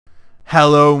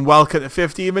Hello and welcome to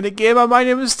 15-Minute Gamer. My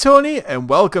name is Tony and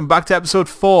welcome back to episode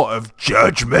 4 of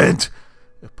Judgment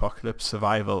Apocalypse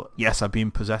Survival. Yes, I've been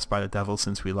possessed by the devil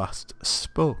since we last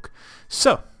spoke.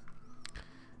 So,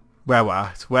 where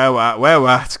we're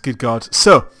at, good God.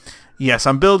 So, yes,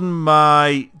 I'm building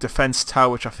my defense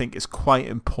tower, which I think is quite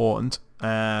important.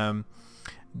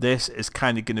 This is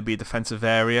kind of going to be a defensive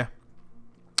area.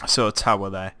 So a tower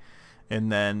there. And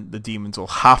then the demons will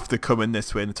have to come in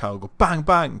this way and the tower will go bang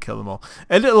bang and kill them all.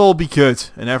 And it'll all be good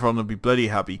and everyone will be bloody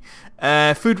happy.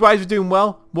 Food wise we're doing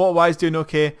well. Water wise doing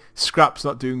okay. Scrap's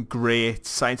not doing great.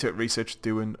 Scientific research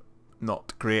doing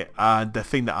not great. And the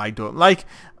thing that I don't like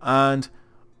and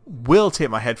will take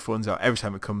my headphones out every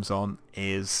time it comes on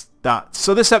is that.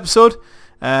 So this episode,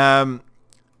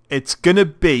 it's going to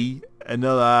be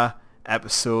another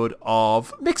episode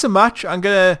of Mix and Match.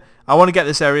 I want to get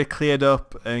this area cleared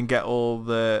up and get all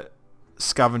the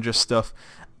scavenger stuff,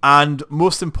 and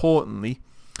most importantly,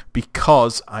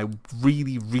 because I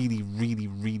really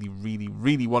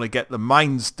want to get the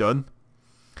mines done,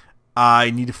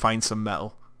 I need to find some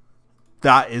metal.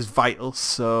 That is vital,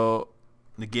 so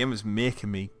the game is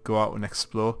making me go out and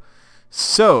explore.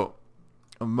 So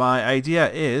my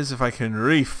idea is, if I can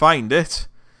re-find it,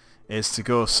 is to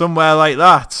go somewhere like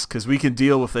that, because we can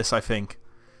deal with this, I think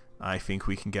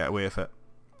we can get away with it.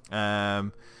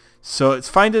 So it's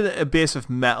finding a base of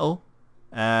metal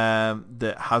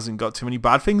that hasn't got too many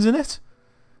bad things in it,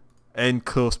 and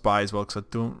close by as well, because I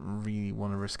don't really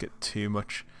want to risk it too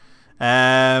much.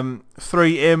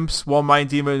 3 imps, 1 mine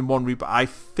demon, and 1 reaper. I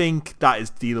think that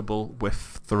is dealable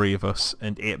with 3 of us,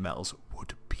 and 8 metals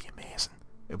would be amazing.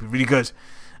 It would be really good.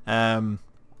 I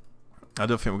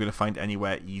don't think we're going to find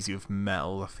anywhere easy with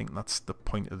metal. I think that's the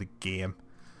point of the game.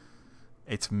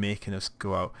 It's making us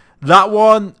go out. That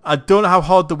one, I don't know how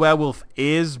hard the werewolf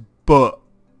is, but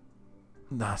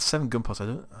 7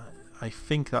 gunpowders. I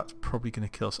think that's probably going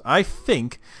to kill us. I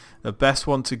think the best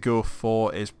one to go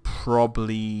for is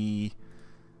probably,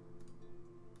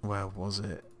 where was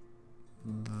it?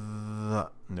 No,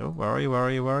 where are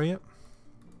you?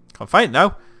 Can't find it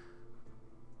now.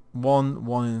 1,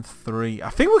 1, and 3. I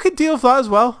think we could deal with that as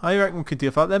well. I reckon we could deal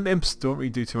with that. Them imps don't really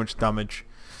do too much damage.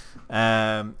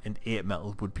 And 8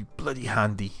 metal would be bloody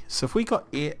handy. So if we got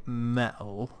 8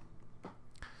 metal,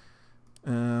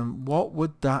 what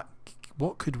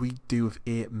could we do with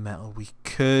 8 metal? We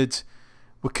could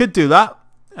do that.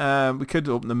 We could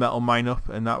open the metal mine up,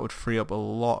 and that would free up a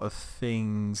lot of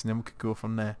things, and then we could go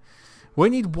from there. We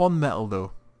need 1 metal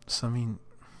though. So I mean,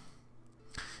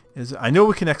 I know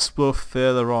we can explore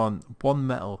further on. 1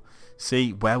 metal.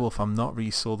 See, werewolf. I'm not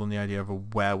really sold on the idea of a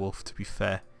werewolf, to be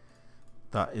fair.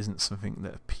 That isn't something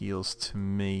that appeals to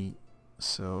me.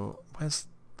 So, where's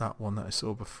that one that I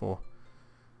saw before?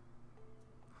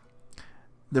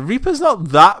 The Reaper's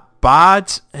not that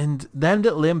bad, and them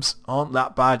little imps aren't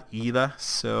that bad either.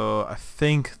 So, I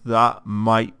think that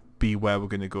might be where we're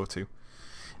going to go to.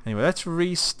 Anyway, let's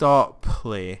restart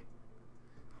play,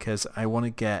 because I want to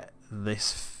get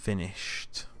this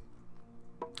finished.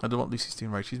 I don't know what Lucy's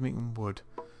doing right. She's making wood.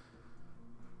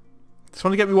 Just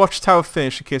want to get my watchtower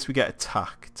finished in case we get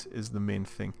attacked is the main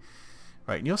thing.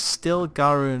 Right, and you're still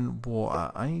gathering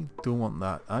water. I don't want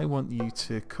that. I want you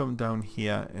to come down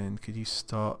here, and could you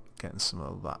start getting some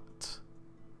of that?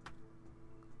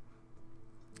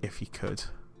 If you could.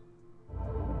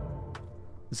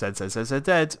 Z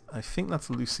dead. I think that's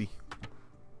Lucy.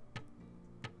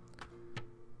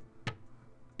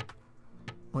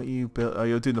 What you built? Oh,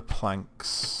 you're doing the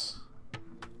planks.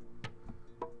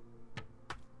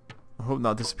 I hope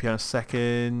that'll disappear in a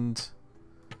second.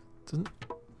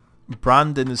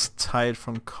 Brandon is tired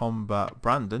from combat.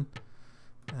 Brandon,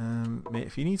 mate,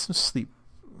 if you need some sleep,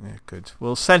 yeah, good.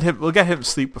 We'll get him to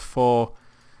sleep before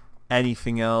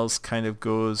anything else kind of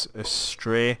goes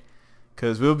astray,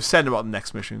 because we'll be sending him on the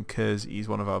next mission because he's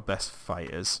one of our best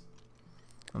fighters,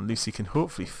 and Lucy can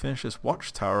hopefully finish this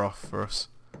watchtower off for us.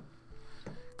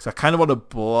 Because I kind of want to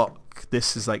block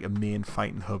this as like a main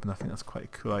fighting hub, and I think that's quite a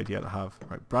cool idea to have.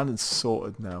 Right, Brandon's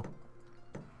sorted now.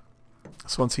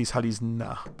 So once he's had his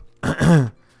nap.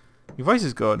 Your voice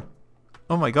is gone.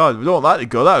 Oh my god, we don't want that to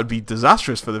go. That would be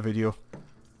disastrous for the video.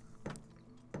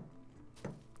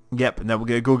 Yep, and then we're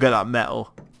going to go get that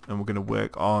metal, and we're going to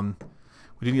work on...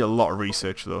 We do need a lot of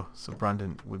research though. So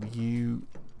Brandon,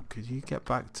 could you get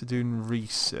back to doing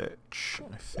research,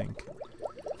 I think.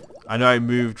 I know I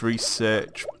moved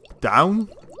research down,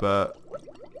 but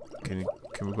can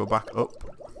we go back up?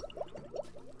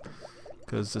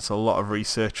 Because it's a lot of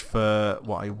research for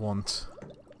what I want.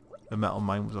 The metal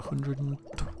mine was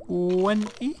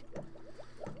 120, I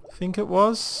think it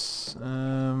was.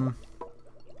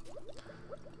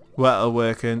 Metal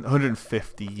working.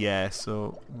 150, yeah,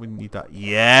 so we need that.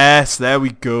 Yes, there we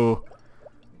go.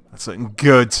 That's looking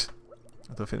good.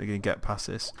 I don't think they're going to get past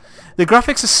this. The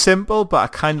graphics are simple, but I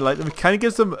kind of like them. It kind of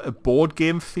gives them a board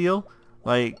game feel.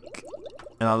 Like,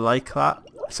 and I like that.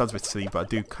 It sounds a bit silly, but I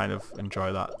do kind of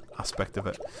enjoy that aspect of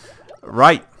it.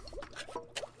 Right.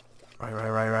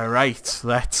 Right.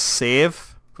 Let's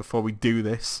save before we do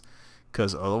this.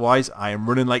 Because otherwise, I am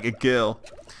running like a girl.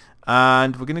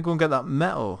 And we're going to go and get that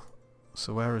metal.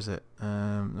 So where is it?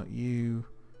 Not you.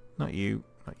 Not you.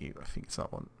 Not you. I think it's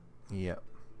that one. Yep.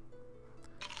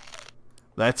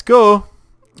 Let's go.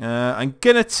 I'm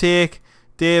going to take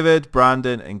David,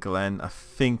 Brandon, and Glenn. I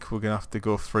think we're going to have to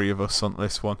go 3 of us on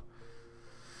this one.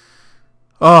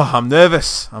 Oh, I'm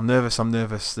nervous. I'm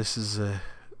nervous. This is...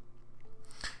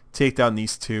 take down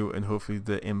these 2, and hopefully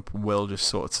the imp will just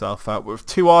sort itself out. With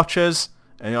 2 archers,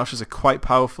 and the archers are quite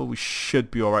powerful. We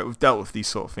should be alright. We've dealt with these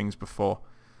sort of things before.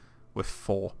 With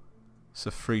 4. So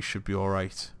 3 should be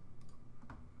alright.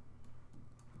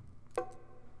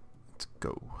 Let's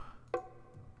go. I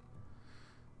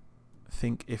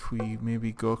think if we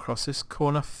maybe go across this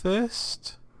corner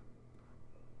first.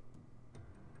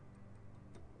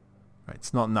 Right,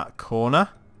 it's not in that corner.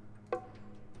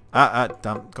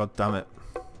 God damn it.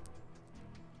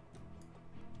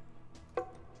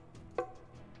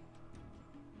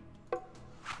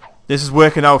 This is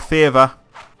working our favour.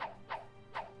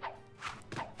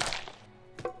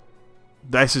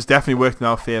 This is definitely working in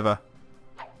our favour.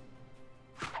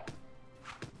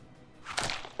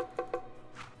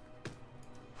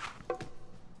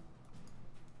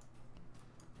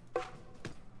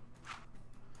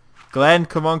 Glenn,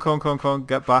 come on.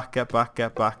 Get back.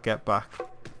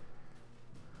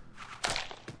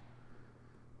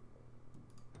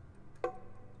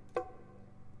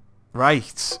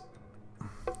 Right.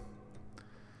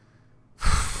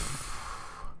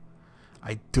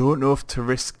 I don't know if to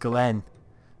risk Glenn.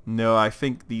 No, I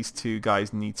think these 2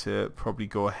 guys need to probably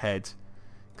go ahead.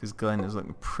 Because Glenn is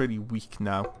looking pretty weak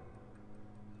now.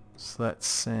 So let's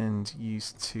send you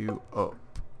 2 up.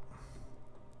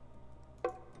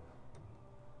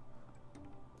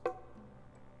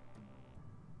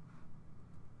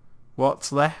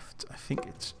 What's left? I think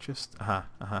it's just...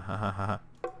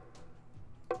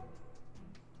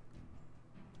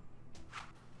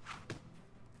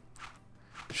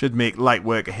 Should make light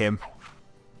work of him.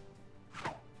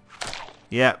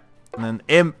 Yep. And then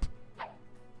imp.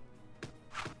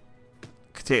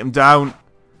 Could take him down.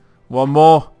 One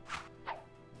more.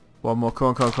 Come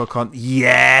on.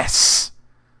 Yes!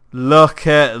 Look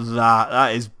at that.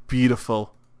 That is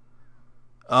beautiful.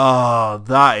 Oh,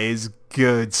 that is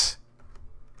good.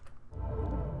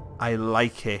 I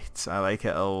like it. I like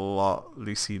it a lot.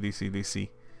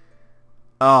 Lucy.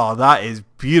 Oh, that is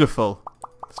beautiful.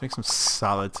 Let's make some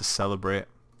salad to celebrate.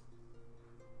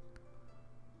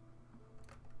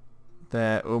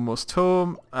 They're almost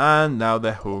home, and now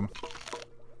they're home.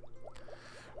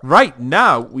 Right,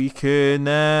 now we can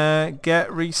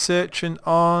get researching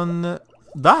on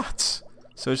that.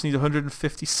 So I just need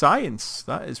 150 science.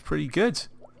 That is pretty good.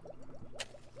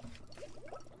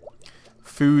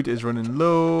 Food is running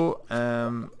low.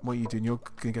 What are you doing? You're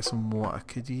going to get some water.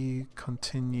 Could you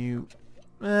continue?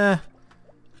 Yeah,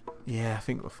 I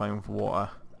think we're fine with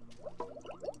water.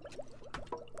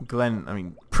 Glenn, I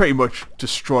mean, pretty much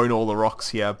destroying all the rocks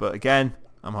here, but again,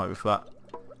 I'm happy with that.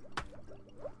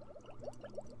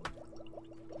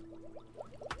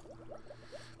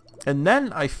 And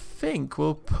then I think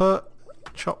we'll put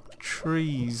chopped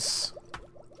trees.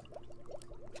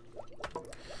 I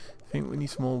think we need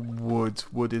some more wood.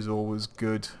 Wood is always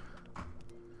good.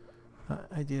 That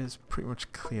idea is pretty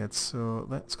much cleared, so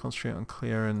let's concentrate on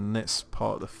clearing this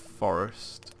part of the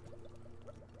forest.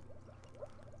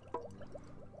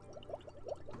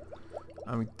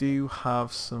 And we do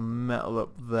have some metal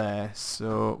up there,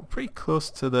 so we're pretty close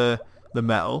to the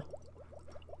metal.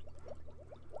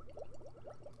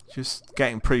 Just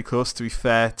getting pretty close, to be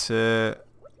fair, to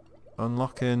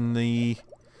unlocking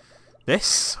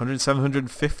this 107,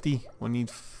 150. We need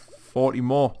 40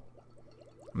 more.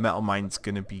 Metal mine's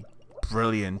gonna be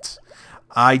brilliant.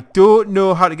 I don't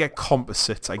know how to get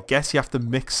composites. I guess you have to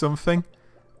mix something,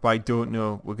 but I don't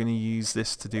know. We're gonna use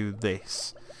this to do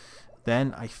this.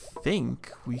 Then I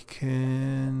think we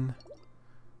can...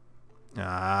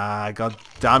 God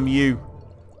damn you.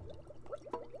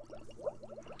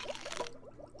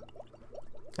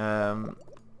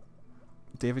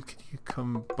 David, could you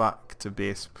come back to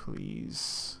base,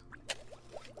 please?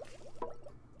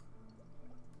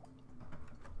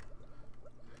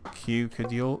 Q,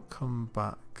 could you all come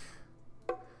back?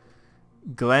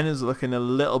 Glenn is looking a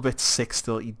little bit sick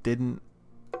still. He didn't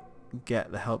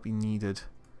get the help he needed.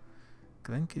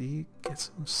 Glenn, could you get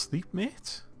some sleep,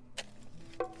 mate?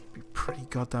 Be pretty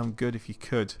goddamn good if you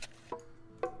could.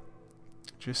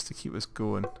 Just to keep us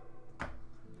going.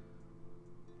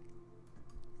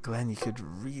 Glenn, you could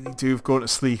really do with going to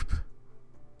sleep.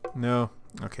 No?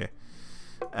 Okay.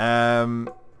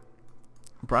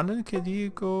 Brandon, could you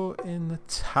go in the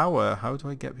tower? How do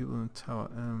I get people in the tower?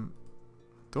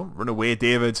 Don't run away,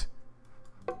 David.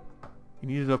 You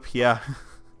need it up here.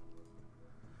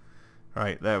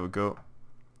 Right, there we go.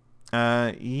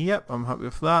 Yep, I'm happy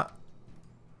with that.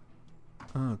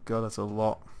 Oh god, that's a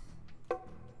lot.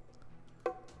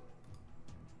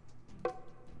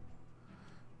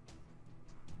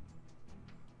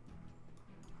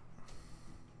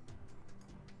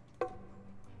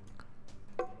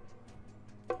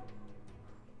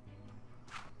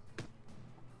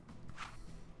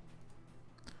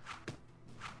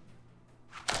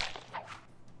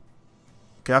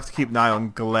 Okay, I have to keep an eye on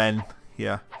Glenn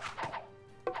here.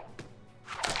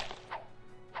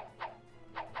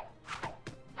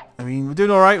 I mean, we're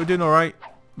doing alright, we're doing alright.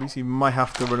 At least he might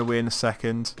have to run away in a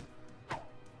second.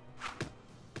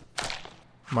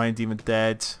 Mind Demon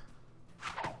dead.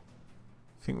 I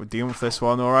think we're dealing with this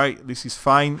one alright. At least he's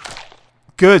fine.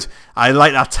 Good! I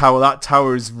like that tower. That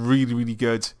tower is really, really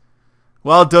good.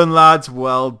 Well done, lads.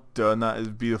 Well done. That is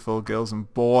beautiful, girls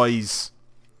and boys.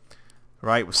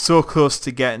 Right, we're so close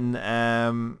to getting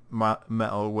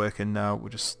metal working now. We're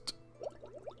just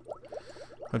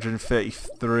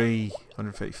 133,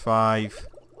 135,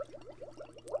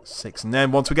 6, and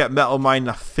then once we get metal mine,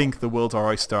 I think the world's our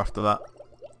oyster after that.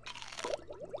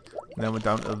 And then we're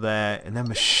down to there, and then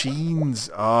machines.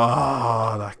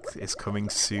 Oh, that is coming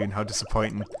soon. How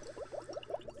disappointing.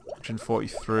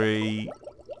 143,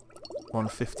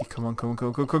 150. Come on, come on, come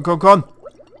on, come on, come on, come on.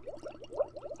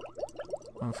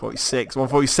 146,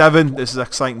 147. This is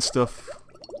exciting stuff.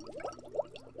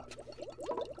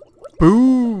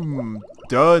 Boom!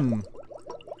 Done.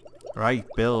 Right,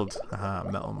 build. Aha,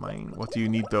 metal mine. What do you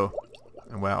need though?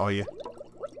 And where are you?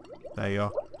 There you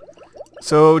are.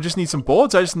 So just need some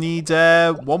boards. I just need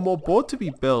one more board to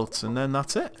be built, and then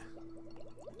that's it.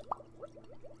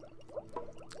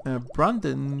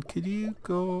 Brandon, could you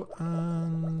go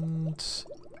and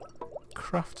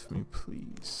craft for me,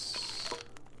 please?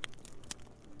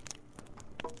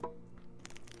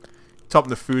 Topping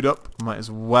the food up. Might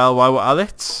as well while we're at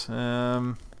it.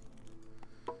 And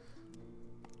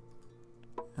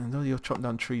though you're chopping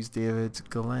down trees, David,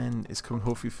 Glenn is coming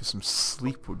hopefully for some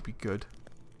sleep would be good.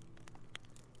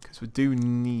 Because we do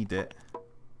need it.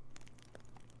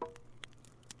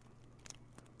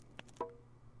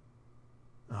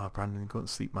 Oh, Brandon, go to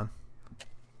sleep, man.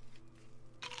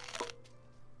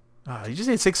 Ah, you just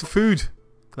ate 6 of food.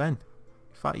 Glenn,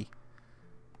 fatty.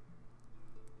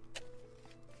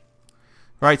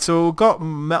 Right, so we've got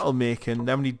metal making,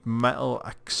 then we need metal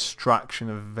extraction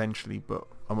eventually, but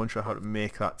I'm unsure how to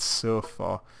make that so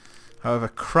far. However,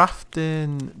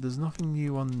 crafting, there's nothing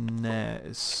new on there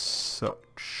as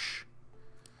such.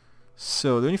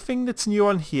 So the only thing that's new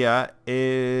on here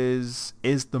is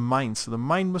the mine. So the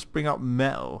mine must bring out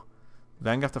metal.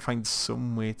 Then I have to find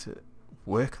some way to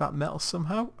work that metal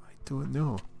somehow. I don't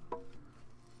know.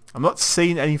 I'm not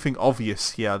seeing anything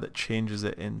obvious here that changes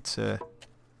it into...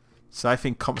 So I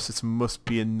think composites must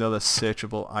be another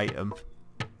searchable item.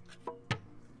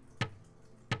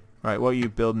 Right, what are you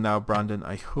building now, Brandon?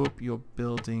 I hope you're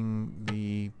building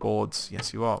the boards.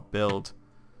 Yes, you are. Build.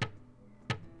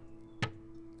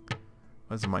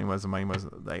 Where's the mine? Where's the mine? Where's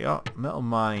the... There you are. Metal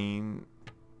mine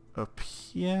up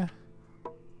here.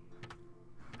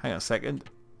 Hang on a second.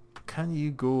 Can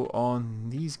you go on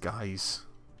these guys?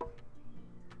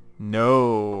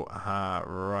 No. Aha,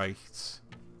 right.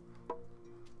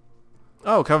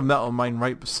 Oh, we can have a metal mine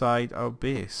right beside our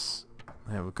base.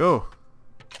 There we go.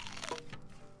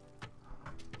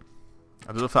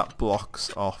 I don't know if that blocks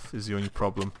off is the only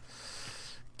problem.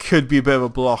 Could be a bit of a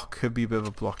block. Could be a bit of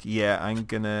a block. Yeah, I'm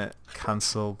going to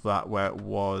cancel that where it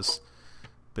was.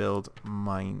 Build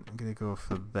mine. I'm going to go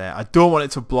for there. I don't want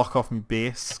it to block off my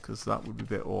base because that would be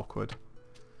a bit awkward.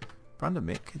 Brandon,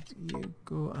 mate, could you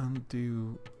go and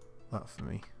do that for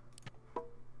me?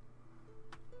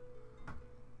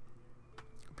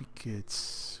 Be good.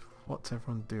 What's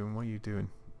everyone doing? What are you doing?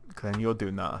 Glenn, you're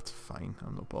doing that. That's fine.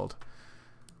 I'm not bored.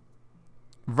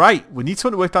 Right, we need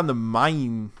someone to work down the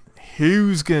mine.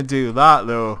 Who's going to do that,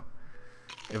 though?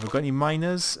 Have we got any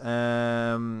miners?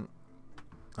 I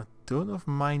don't know if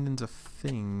mining's a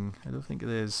thing. I don't think it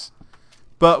is.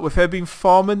 But with her being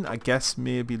farming, I guess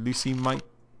maybe Lucy might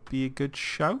be a good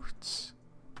shout.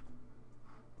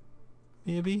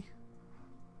 Maybe.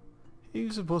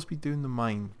 Who's supposed to be doing the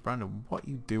mine? Brandon, what are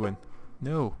you doing?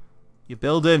 No. You're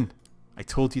building. I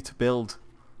told you to build.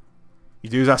 You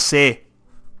do as I say.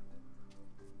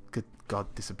 Good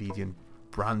God, disobedient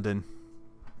Brandon.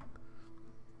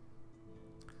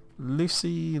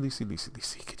 Lucy,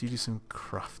 could you do some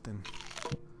crafting?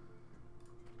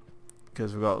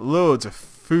 Because we've got loads of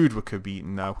food we could be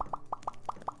eating now.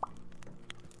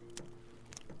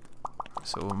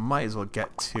 So we might as well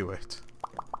get to it.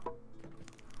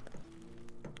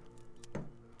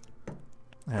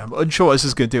 I'm unsure what this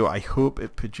is going to do. I hope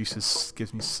it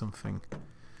gives me something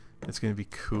that's going to be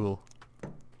cool.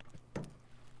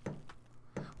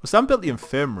 We still haven't built the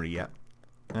infirmary yet.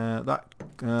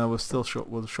 We're still short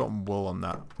on wool on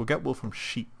that. We'll get wool from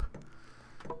sheep.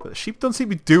 But the sheep don't seem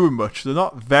to be doing much. They're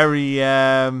not very...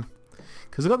 because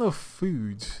they've got no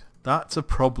food. That's a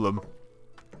problem.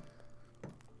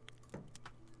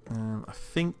 I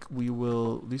think we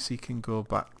will... Lucy can go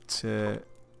back to...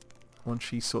 Once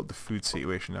she sorted the food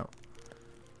situation out.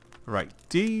 Right,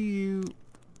 do you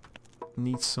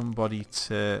need somebody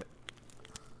to...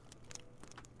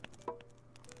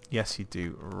 Yes, you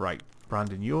do. Right,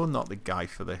 Brandon, you're not the guy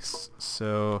for this.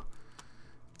 So,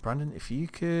 Brandon, if you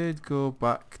could go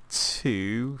back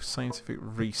to scientific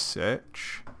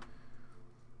research.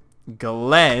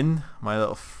 Glenn, my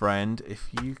little friend, if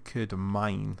you could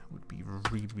mine, would be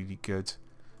really, really good.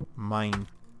 Mine.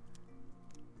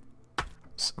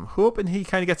 So I'm hoping he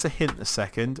kind of gets a hint in a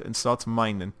second and starts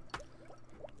mining.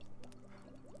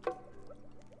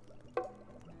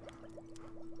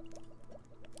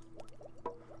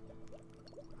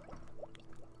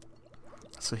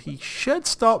 So he should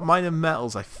start mining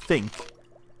metals, I think.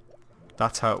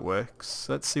 That's how it works.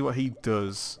 Let's see what he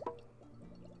does.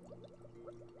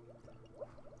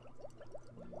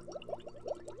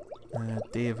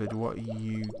 David, what are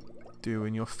you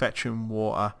doing? You're fetching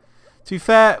water. To be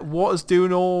fair, water's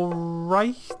doing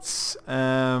alright.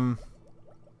 Right.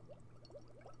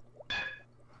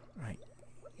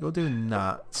 You're doing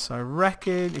that. So I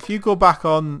reckon if you go back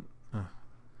on...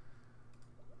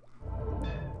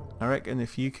 I reckon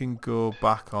if you can go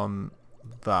back on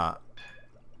that.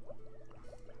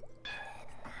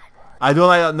 I don't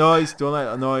like that noise. Don't like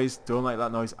that noise. Don't like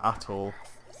that noise at all.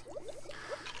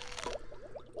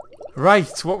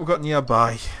 Right, what we've got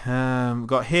nearby. We've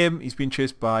got him. He's been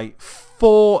chased by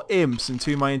 4 imps and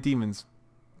 2 Mayan demons.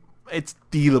 It's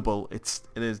dealable. It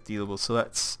is dealable. So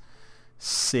let's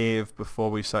save before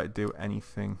we start to do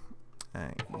anything.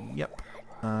 Yep.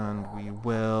 And we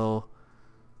will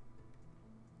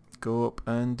go up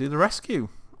and do the rescue.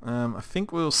 I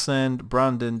think we'll send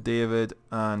Brandon, David,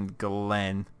 and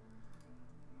Glenn.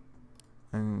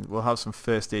 And we'll have some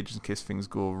first aid just in case things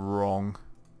go wrong.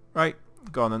 Right,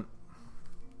 go on then.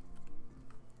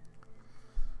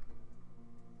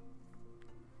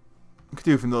 We could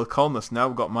do with another colonist now.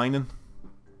 We've got mining.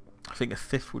 I think a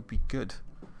 5th would be good.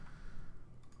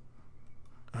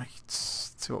 Right,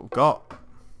 let's see what we've got.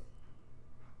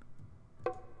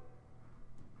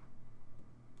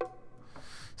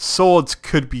 Swords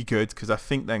could be good because I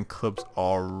think then clubs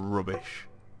are rubbish.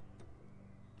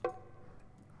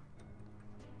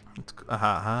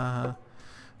 Aha.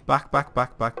 Back.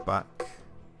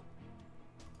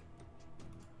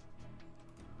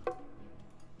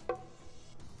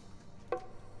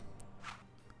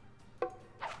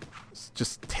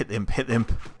 Just hit him.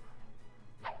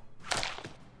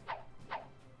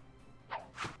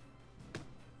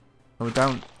 Oh, we're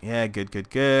down. Yeah,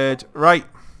 good. Right.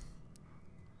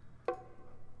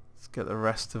 Let's get the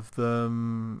rest of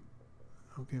them.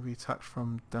 Okay, we attack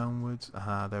from downwards.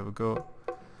 Aha, there we go.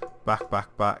 Back.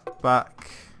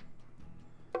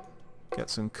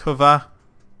 Get some cover.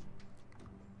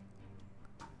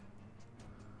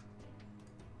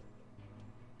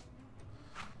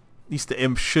 At least the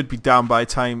imp should be down by the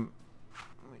time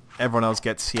everyone else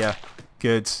gets here.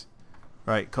 Good.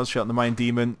 Right, concentrate on the Mayan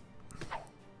demon.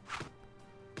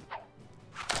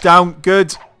 Down,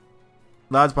 good.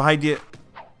 Lads behind you.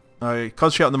 Alright,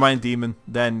 concentrate on the Mayan demon,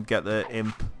 then get the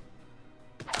imp.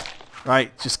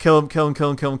 Right, just kill him. Good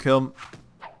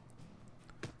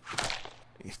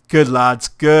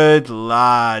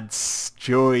lads.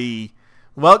 Joy.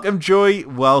 Welcome, Joy.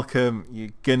 Welcome. You're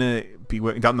gonna be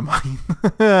working down the mine.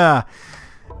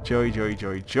 Joy.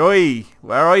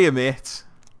 Where are you, mate?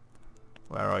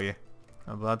 Where are you?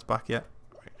 Are the lads back yet?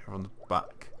 Right, everyone's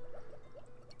back.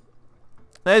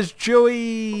 There's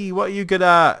Joey. What are you good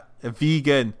at? A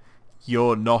vegan.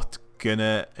 You're not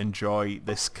gonna enjoy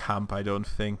this camp, I don't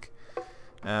think.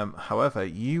 However,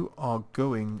 you are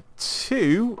going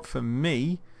to, for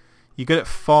me, you're good at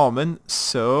farming,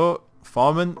 so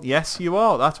farming, yes you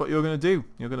are. That's what you're going to do.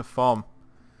 You're going to farm.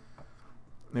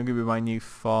 going to be my new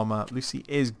farmer. Lucy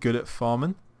is good at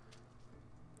farming.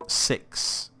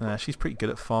 6. She's pretty good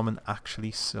at farming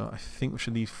actually, so I think we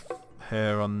should leave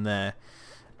her on there.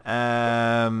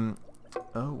 Oh,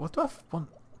 what do I want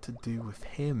to do with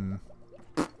him?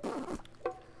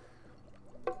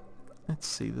 Let's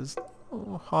see, there's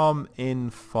no harm in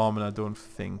farming, I don't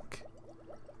think.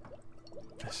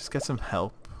 Let's just get some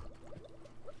help.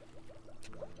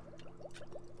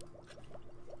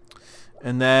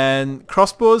 And then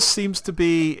crossbows seems to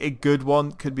be a good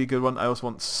one, could be a good one. I also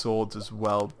want swords as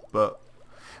well, but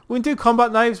we can do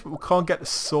combat knives, but we can't get the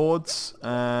swords.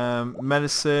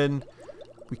 Medicine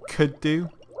we could do.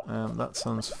 That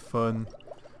sounds fun.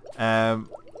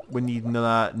 We need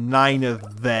another 9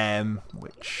 of them,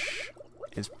 which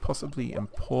is possibly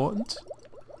important.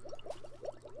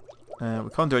 We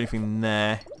can't do anything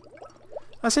there.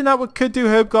 I say that we could do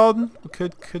herb garden. We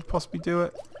could possibly do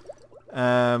it.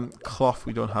 Cloth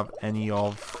we don't have any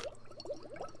of.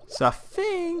 So I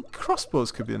think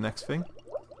crossbows could be the next thing.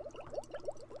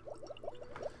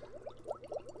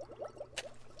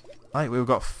 Right, we've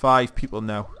got 5 people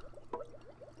now.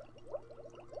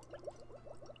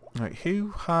 Right,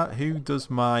 who does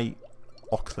my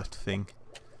ocklet thing?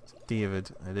 It's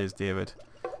David. It is David.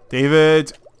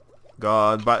 David!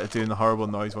 God, back to doing the horrible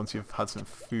noise once you've had some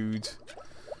food.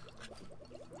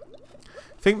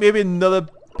 I think maybe another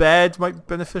bed might be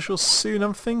beneficial soon,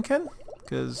 I'm thinking.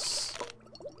 Because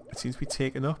it seems to be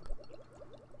taken up.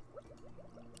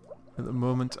 At the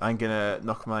moment, I'm going to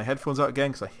knock my headphones out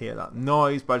again because I hear that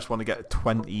noise. But I just want to get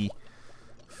 20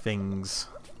 things.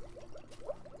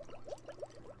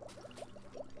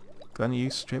 Glenn,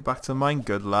 you straight back to the mine.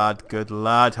 Good lad, good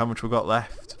lad. How much we got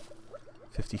left?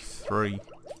 53.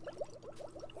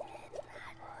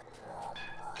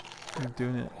 Are you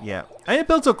doing it? Yeah. And it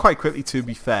builds up quite quickly, to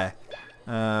be fair.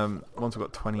 Once we've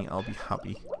got 20, I'll be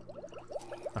happy.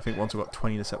 I think once we've got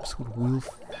 20, this episode will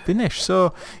finish.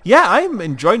 So, yeah, I'm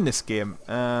enjoying this game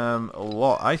a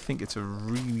lot. I think it's a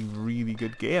really, really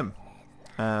good game.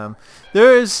 There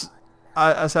is,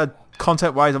 as I said,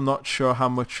 content-wise, I'm not sure how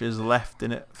much is left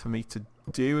in it for me to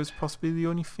do, is possibly the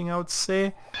only thing I would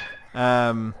say.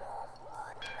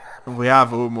 We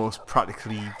have almost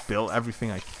practically built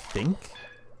everything, I think.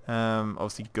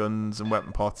 Obviously, guns and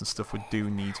weapon parts and stuff we do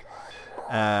need.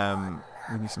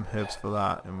 We need some herbs for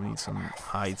that, and we need some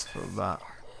hides for that.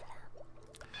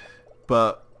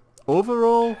 But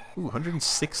overall,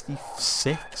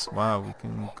 166. Wow, we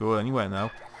can go anywhere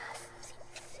now.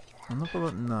 I'm not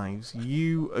about knives.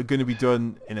 You are going to be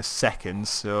done in a second,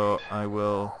 so I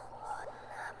will.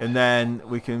 And then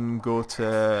we can go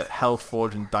to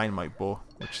Hellforge and Dynamite Bow,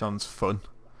 which sounds fun.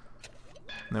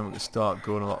 And then we can start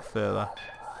going a lot further.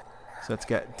 So let's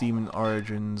get Demon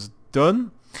Origins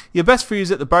done. Your best free is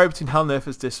that the barrier between Hell and Earth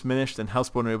is diminished, and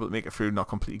Hellspawn are able to make it through, not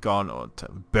completely gone or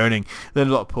burning. Then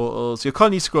a lot of portals. Your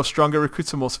colony needs to grow stronger. Recruit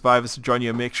some more survivors to join you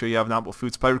and make sure you have an ample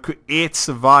food supply. Recruit 8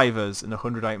 survivors and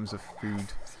 100 items of food.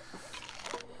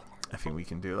 I think we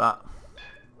can do that.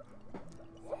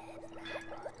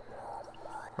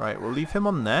 Right, we'll leave him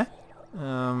on there.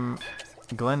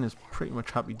 Glenn is pretty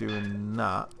much happy doing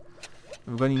that.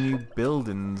 Have we got any new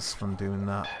buildings from doing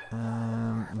that?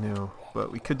 No,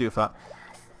 but we could do that.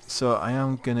 So I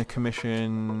am going to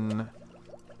commission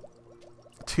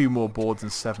 2 more boards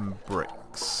and 7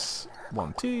 bricks.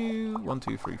 1, 2, 1,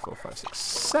 2, 3, 4, 5, 6,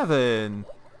 7.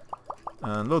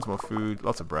 And loads more food,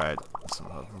 lots of bread. Some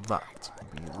of that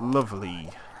would be lovely.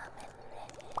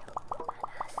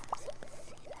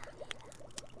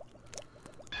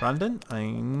 Brandon, I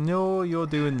know you're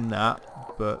doing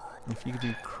that, but if you could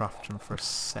do crafting for a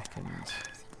second.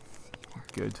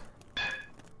 Good.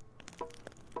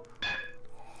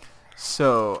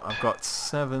 So, I've got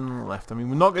 7 left. I mean,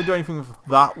 we're not going to do anything with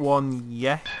that one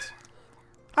yet.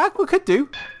 We could do.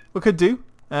 We could do.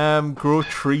 Grow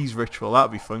trees ritual. That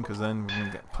would be fun, because then we're going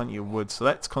to get plenty of wood. So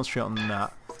let's concentrate on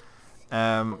that.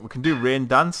 We can do rain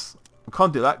dance. We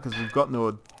can't do that because we've got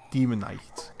no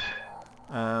demonite.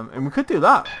 And we could do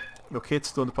that. Locate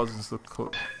stone deposits and stuff.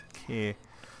 Okay.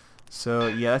 So,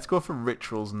 yeah, let's go for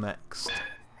rituals next.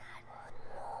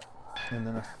 And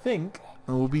then I think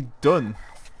we'll be done.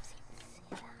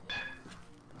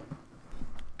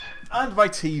 And my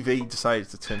TV decided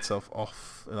to turn itself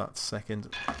off in that second.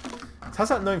 It has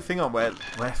that annoying thing on where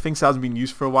things hasn't been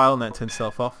used for a while and then it turns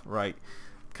itself off. Right.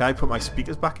 Can I put my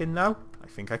speakers back in now? I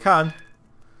think I can.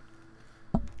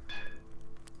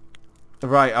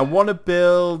 Right, I want to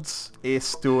build a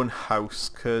stone house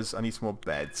because I need some more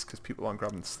beds because people aren't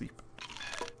grabbing sleep.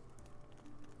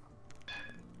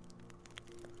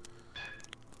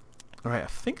 Alright, I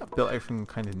think I've built everything I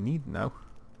kind of need now.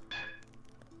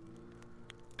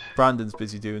 Brandon's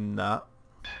busy doing that.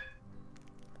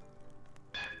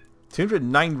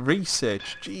 209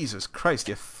 research. Jesus Christ,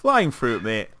 you're flying through it,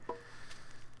 mate.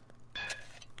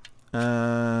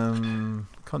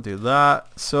 Can't do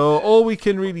that. So all we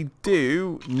can really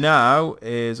do now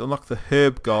is unlock the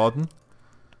herb garden.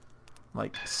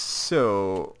 Like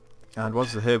so. And what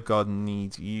does the herb garden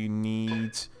need? You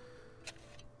need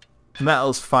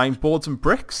metals, fine, boards and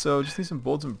bricks. So just need some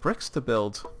boards and bricks to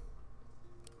build.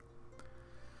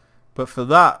 But for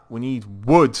that we need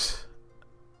wood.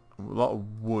 A lot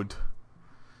of wood.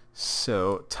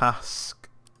 So task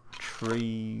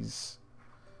trees.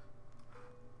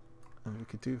 And we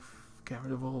could get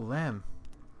rid of all them.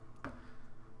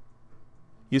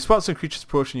 You spot some creatures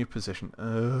approaching your position.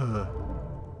 Ugh.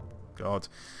 God.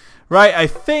 Right, I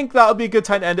think that'll be a good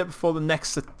time to end it before the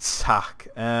next attack.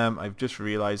 I've just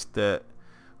realised that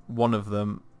one of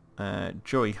them,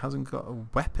 Joey, hasn't got a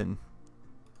weapon.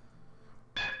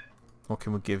 What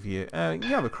can we give you? You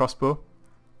have a crossbow.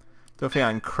 Don't think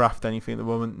I can craft anything at the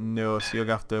moment. No, so you'll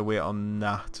have to wait on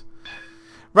that.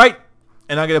 Right,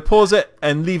 and I'm going to pause it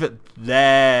and leave it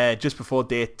there just before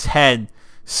day 10.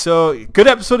 So, good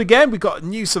episode again. We got a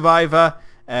new survivor.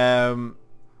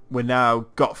 We now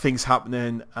got things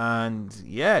happening, and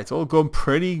yeah, it's all going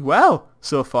pretty well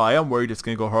so far. I am worried it's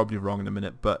going to go horribly wrong in a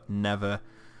minute, but never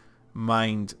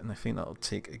mind. And I think that'll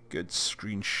take a good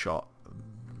screenshot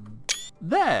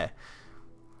there.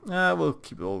 We'll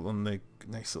keep it all on the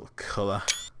nice little colour.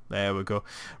 There we go.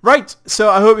 Right, so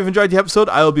I hope you've enjoyed the episode.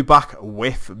 I'll be back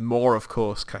with more, of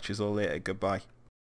course. Catch you all later. Goodbye.